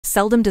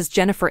seldom does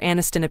Jennifer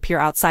Aniston appear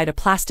outside a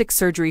plastic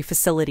surgery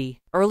facility.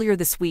 Earlier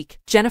this week,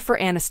 Jennifer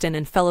Aniston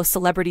and fellow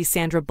celebrity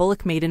Sandra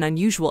Bullock made an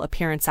unusual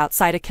appearance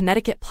outside a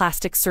Connecticut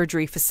plastic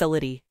surgery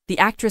facility. The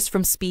actress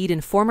from Speed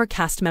and former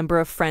cast member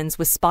of Friends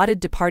was spotted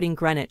departing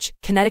Greenwich,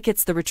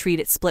 Connecticut's The Retreat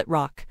at Split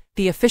Rock.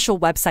 The official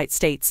website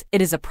states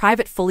it is a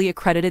private, fully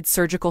accredited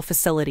surgical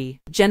facility.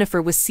 Jennifer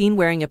was seen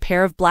wearing a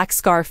pair of black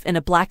scarf and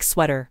a black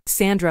sweater.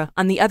 Sandra,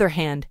 on the other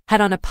hand,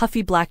 had on a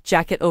puffy black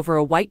jacket over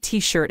a white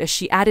t-shirt as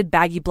she added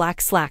baggy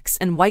black slacks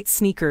and white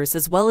sneakers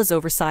as well as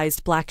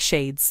oversized black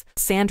shades.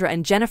 Sandra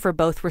and Jennifer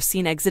both were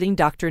seen exiting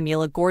Dr.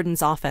 Neil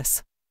Gordon's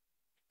office,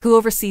 who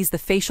oversees the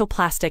facial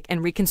plastic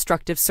and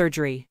reconstructive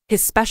surgery.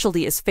 His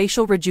specialty is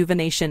facial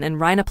rejuvenation and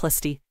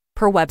rhinoplasty,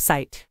 per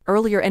website.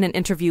 Earlier in an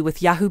interview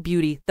with Yahoo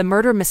Beauty, the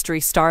murder mystery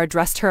star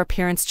addressed her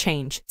appearance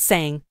change,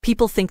 saying,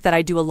 "People think that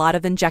I do a lot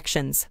of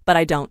injections, but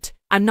I don't.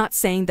 I'm not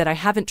saying that I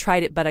haven't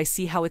tried it, but I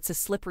see how it's a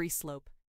slippery slope."